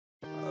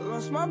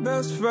lost my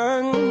best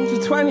friend to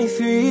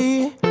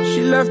 23.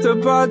 She left her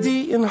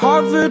body and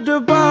hovered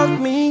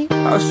above me.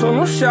 I saw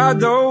no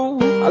shadow,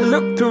 I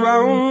looked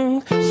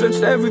around,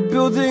 searched every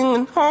building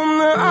and home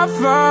that I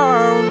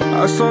found.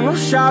 I saw no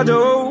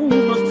shadow,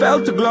 but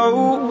felt a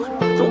glow.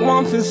 The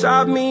warmth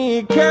inside me,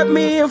 it kept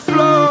me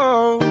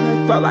afloat.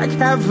 It felt like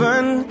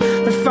heaven,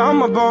 it found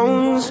my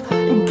bones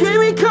and gave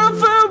me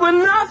comfort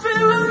when I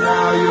feel alone.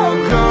 Now you're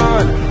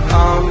gone,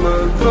 I'm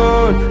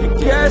alone. I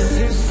guess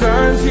it's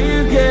time to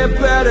get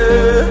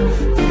better.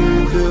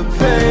 Through the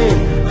pain,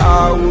 I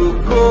will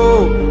go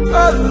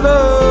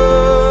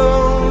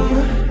alone.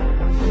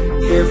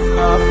 If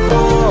I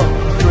fall,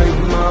 break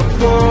my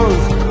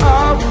bones, I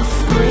will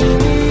scream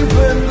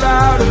even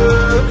louder.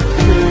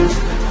 'Cause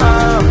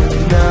I'm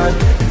not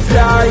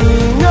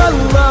dying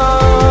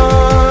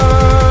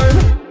alone.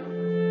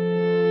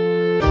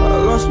 I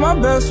lost my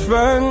best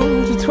friend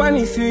to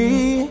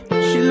 23.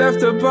 She left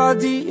her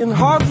body and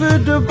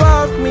hovered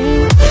above me.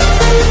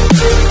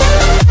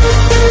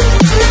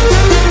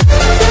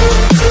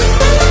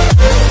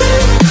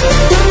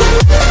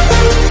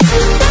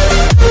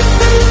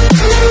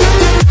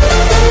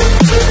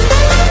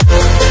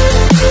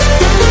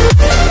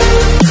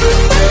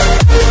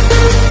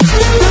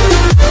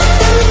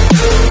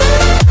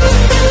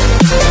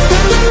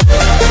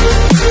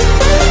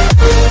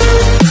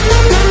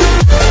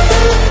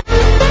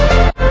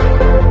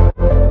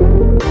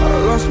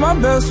 My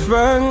best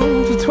friend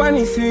to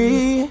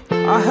 23.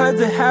 I heard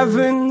the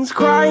heavens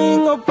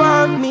crying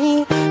above me.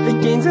 They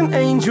gained an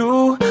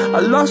angel, I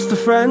lost a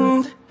friend.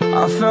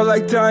 I felt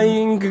like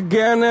dying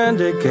again and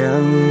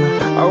again.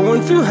 I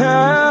went through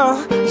hell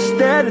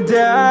instead of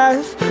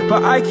death,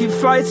 but I keep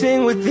fighting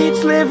with each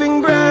living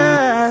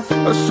breath.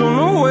 I saw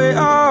no way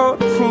out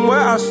from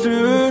where I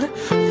stood.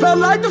 Felt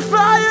like the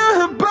fire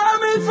had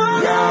burned me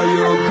through. Now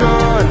you're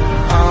gone,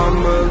 I'm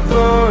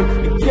alone.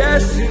 I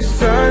guess it's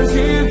time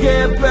to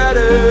get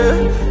better.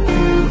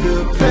 Through the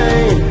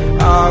pain,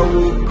 I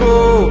will go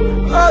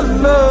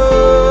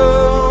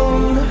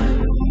alone.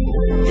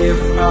 If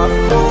I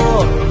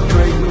fall,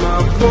 break my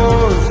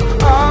bones,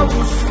 I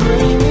will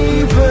scream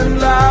even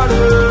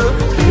louder.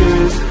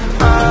 'Cause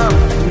I'm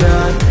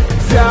not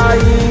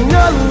dying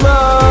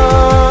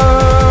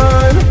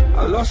alone.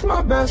 I lost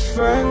my best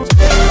friend.